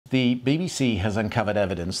The BBC has uncovered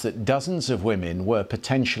evidence that dozens of women were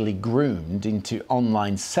potentially groomed into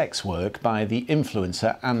online sex work by the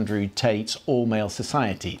influencer Andrew Tate's all-male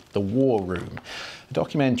society, the War Room. The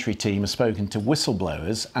documentary team has spoken to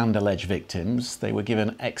whistleblowers and alleged victims. They were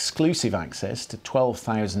given exclusive access to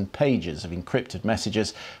 12,000 pages of encrypted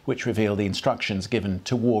messages which reveal the instructions given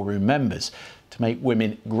to War Room members to make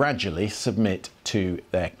women gradually submit to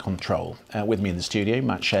their control. With me in the studio,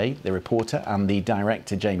 Matt Shea, the reporter, and the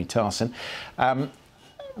director, Jamie Tarson.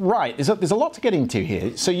 Right, there's a lot to get into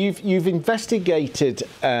here. So you've investigated,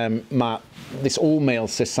 Matt, this all-male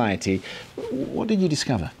society. What did you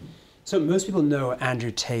discover? So most people know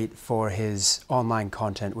Andrew Tate for his online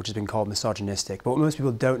content, which has been called misogynistic. But what most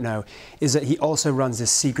people don't know is that he also runs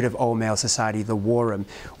this secretive all-male society, the War Room,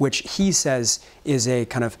 which he says is a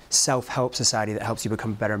kind of self-help society that helps you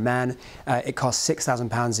become a better man. It costs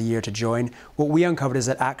 £6,000 a year to join. What we uncovered is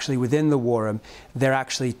that actually within the War Room, they're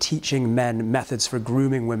actually teaching men methods for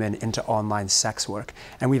grooming women into online sex work.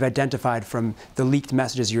 And we've identified from the leaked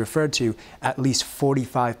messages you referred to at least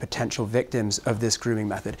 45 potential victims of this grooming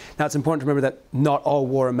method. Now, it's important to remember that not all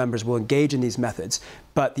War Room members will engage in these methods,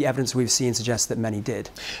 but the evidence we've seen suggests that many did.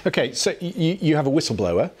 OK, so you have a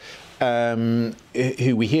whistleblower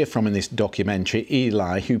who we hear from in this documentary,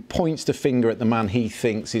 Eli, who points the finger at the man he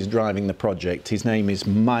thinks is driving the project. His name is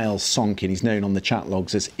Miles Sonkin. He's known on the chat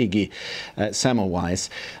logs as Iggy Semmelweis.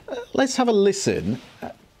 Let's have a listen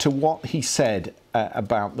to what he said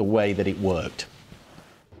about the way that it worked.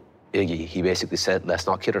 Iggy, he basically said, let's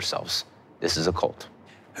not kid ourselves. This is a cult.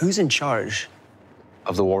 Who's in charge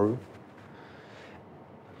of the War Room?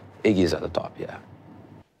 Iggy is at the top, yeah.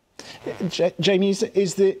 Jamie,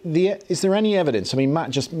 is there any evidence? I mean, Matt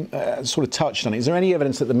just sort of touched on it. Is there any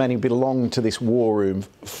evidence that the men who belong to this War Room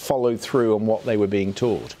followed through on what they were being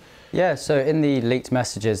taught? Yeah, so in the leaked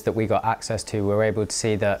messages that we got access to, we were able to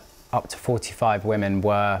see that up to 45 women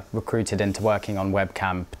were recruited into working on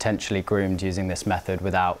webcam, potentially groomed using this method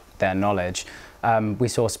without their knowledge. We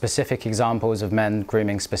saw specific examples of men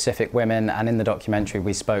grooming specific women, and in the documentary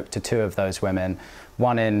we spoke to two of those women,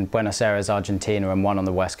 one in Buenos Aires, Argentina, and one on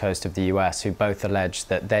the west coast of the US, who both alleged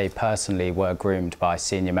that they personally were groomed by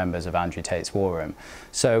senior members of Andrew Tate's War Room.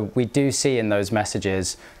 So we do see in those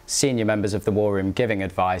messages senior members of the War Room giving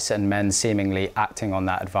advice and men seemingly acting on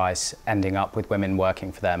that advice, ending up with women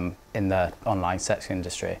working for them in the online sex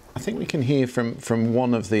industry. I think we can hear from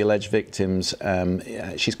one of the alleged victims.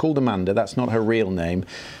 She's called Amanda. That's not her real name,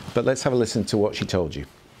 but let's have a listen to what she told you.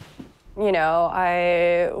 You know,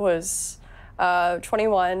 I was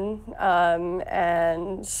 21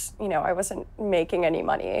 and, you know, I wasn't making any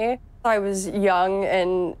money. I was young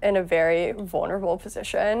and in a very vulnerable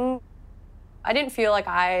position. I didn't feel like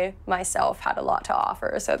I myself had a lot to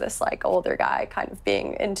offer, so this like older guy kind of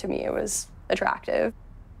being into me was attractive.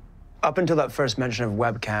 Up until that first mention of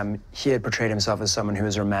webcam, he had portrayed himself as someone who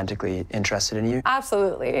was romantically interested in you?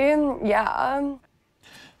 Absolutely, yeah.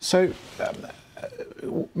 So,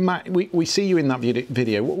 Matt, we see you in that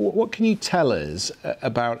video. What can you tell us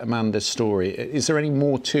about Amanda's story? Is there any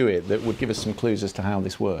more to it that would give us some clues as to how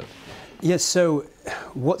this worked? Yes, so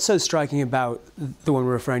what's so striking about the one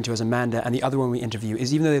we're referring to as Amanda and the other one we interview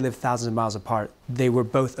is even though they live thousands of miles apart, they were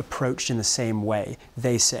both approached in the same way,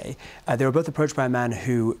 they say. They were both approached by a man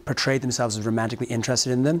who portrayed themselves as romantically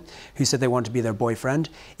interested in them, who said they wanted to be their boyfriend.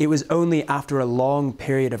 It was only after a long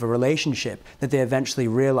period of a relationship that they eventually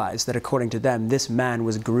realized that, according to them, this man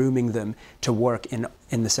was grooming them to work in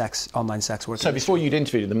the online sex work. So before you'd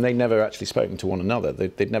interviewed them, they'd never actually spoken to one another?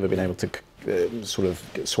 They'd never been able to sort of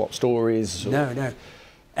swap stories? Or... No.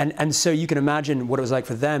 And so you can imagine what it was like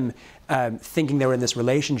for them thinking they were in this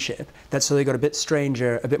relationship that slowly got a bit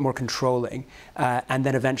stranger, a bit more controlling. And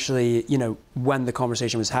then eventually, you know, when the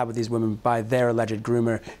conversation was had with these women by their alleged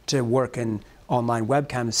groomer to work in online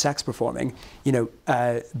webcam sex performing, you know,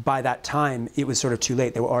 by that time, it was sort of too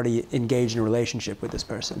late. They were already engaged in a relationship with this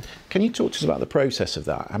person. Can you talk to us about the process of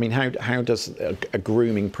that? I mean, how does a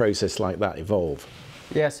grooming process like that evolve?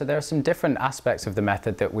 Yeah, so there are some different aspects of the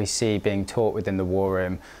method that we see being taught within the War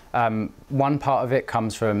Room. One part of it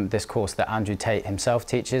comes from this course that Andrew Tate himself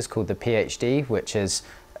teaches called the PhD, which is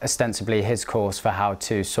ostensibly his course for how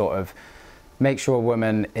to sort of make sure a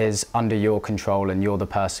woman is under your control and you're the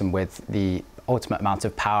person with the ultimate amount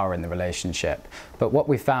of power in the relationship. But what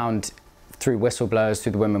we found through whistleblowers,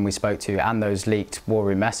 through the women we spoke to, and those leaked War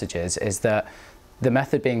Room messages is that the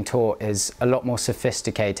method being taught is a lot more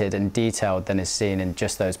sophisticated and detailed than is seen in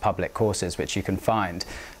just those public courses, which you can find.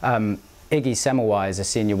 Iggy Semmelweis, a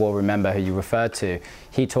senior War Room member who you referred to,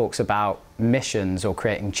 he talks about missions or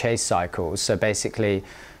creating chase cycles. So basically,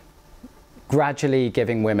 gradually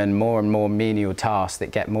giving women more and more menial tasks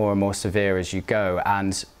that get more and more severe as you go,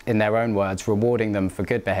 and in their own words, rewarding them for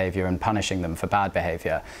good behaviour and punishing them for bad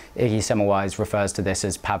behaviour. Iggy Semmelweis refers to this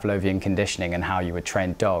as Pavlovian conditioning and how you would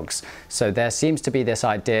train dogs. So there seems to be this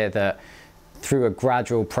idea that through a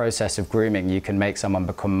gradual process of grooming, you can make someone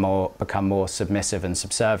become more submissive and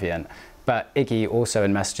subservient. But Iggy also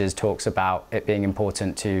in messages talks about it being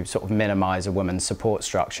important to sort of minimise a woman's support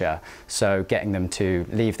structure. So getting them to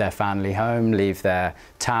leave their family home, leave their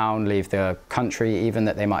town, leave the country even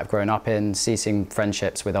that they might have grown up in, ceasing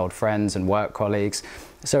friendships with old friends and work colleagues.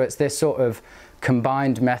 So it's this sort of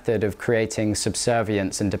combined method of creating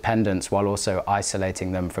subservience and dependence while also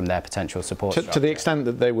isolating them from their potential support structure. To the extent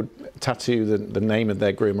that they would tattoo the name of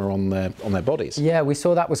their groomer on their bodies? Yeah, we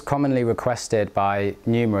saw that was commonly requested by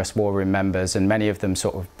numerous war room members, and many of them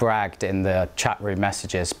sort of bragged in the chat room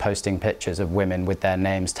messages, posting pictures of women with their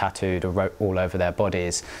names tattooed or all over their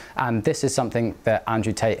bodies. And this is something that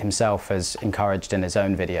Andrew Tate himself has encouraged in his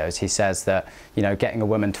own videos. He says that, you know, getting a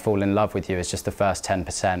woman to fall in love with you is just the first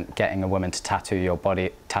 10%, getting a woman to tattoo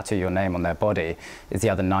your name on their body is the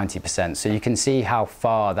other 90%. So you can see how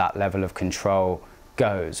far that level of control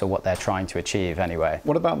goes, or what they're trying to achieve anyway.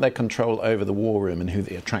 What about their control over the war room and who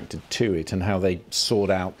they attracted to it and how they sought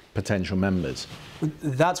out potential members?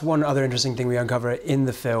 That's one other interesting thing we uncover in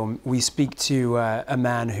the film. We speak to a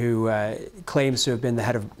man who claims to have been the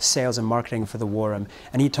head of sales and marketing for the war room,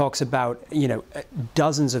 and he talks about, you know,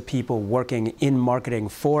 dozens of people working in marketing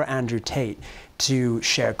for Andrew Tate to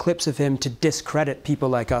share clips of him, to discredit people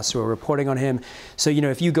like us who are reporting on him. So, you know,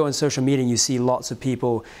 if you go on social media and you see lots of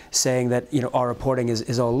people saying that, you know, our reporting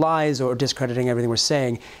is all lies or discrediting everything we're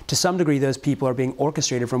saying, to some degree those people are being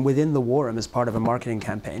orchestrated from within the war room as part of a marketing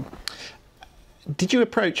campaign. Did you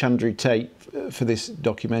approach Andrew Tate for this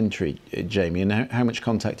documentary, Jamie, and how much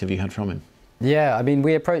contact have you had from him? Yeah, I mean,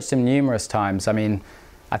 we approached him numerous times. I mean,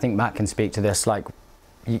 I think Matt can speak to this. Like,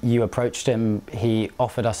 you approached him, he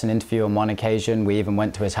offered us an interview on one occasion. We even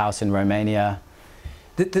went to his house in Romania.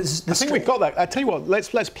 I think we've got that. I tell you what,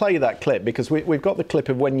 let's play that clip, because we've got the clip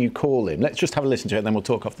of when you call him. Let's just have a listen to it, and then we'll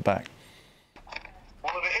talk off the back.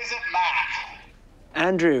 Well, if it isn't Matt.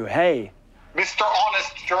 Andrew, hey. Mr.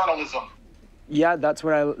 Honest Journalism. Yeah, that's how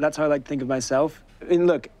I like to think of myself. I mean,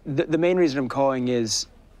 look, the main reason I'm calling is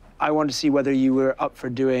I want to see whether you were up for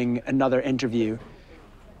doing another interview.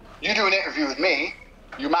 You do an interview with me,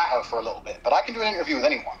 you matter for a little bit, but I can do an interview with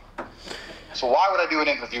anyone. So why would I do an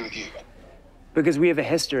interview with you? Because we have a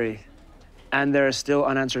history, and there are still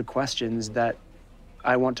unanswered questions that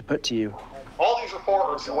I want to put to you. All these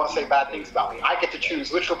reporters who want to say bad things about me, I get to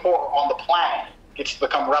choose which reporter on the planet gets to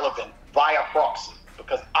become relevant via proxy,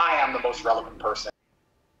 because I am the most relevant person.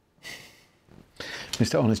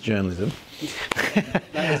 Mr. Honest Journalism.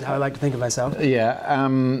 That is how I like to think of myself. Yeah.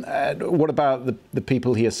 What about the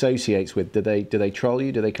people he associates with? Do they troll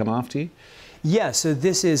you? Do they come after you? Yeah, so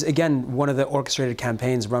this is, again, one of the orchestrated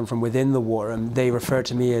campaigns run from within the war room. They refer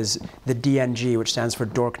to me as the DNG, which stands for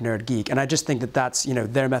Dork, Nerd, Geek. And I just think that that's, you know,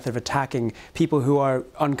 their method of attacking people who are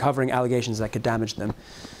uncovering allegations that could damage them.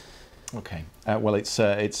 Okay. Well, it's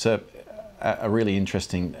a really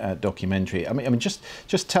interesting documentary. I mean, just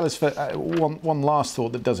tell us for one last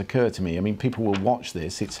thought that does occur to me. I mean, people will watch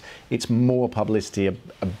this. It's more publicity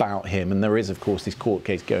about him, and there is, of course, this court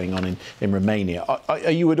case going on in Romania.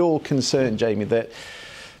 Are you at all concerned, Jamie, that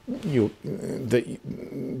you're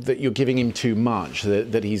giving him too much?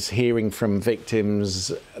 That he's hearing from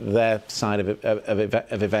victims their side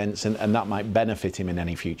of events, and that might benefit him in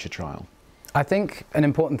any future trial? I think an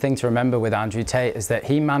important thing to remember with Andrew Tate is that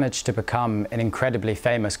he managed to become an incredibly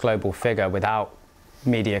famous global figure without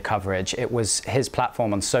media coverage. It was his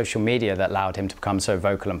platform on social media that allowed him to become so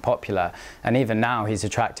vocal and popular. And even now he's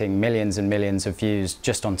attracting millions and millions of views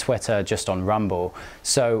just on Twitter, just on Rumble.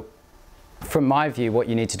 So from my view, what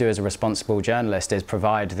you need to do as a responsible journalist is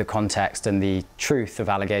provide the context and the truth of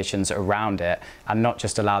allegations around it, and not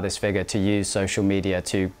just allow this figure to use social media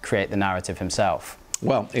to create the narrative himself.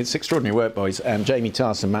 Well, it's extraordinary work, boys. Jamie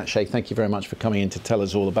Tarse and Matt Shea, thank you very much for coming in to tell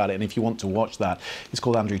us all about it. And if you want to watch that, it's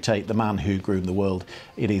called Andrew Tate, The Man Who Groomed the World.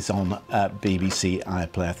 It is on BBC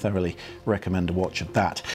iPlayer. I thoroughly recommend a watch of that.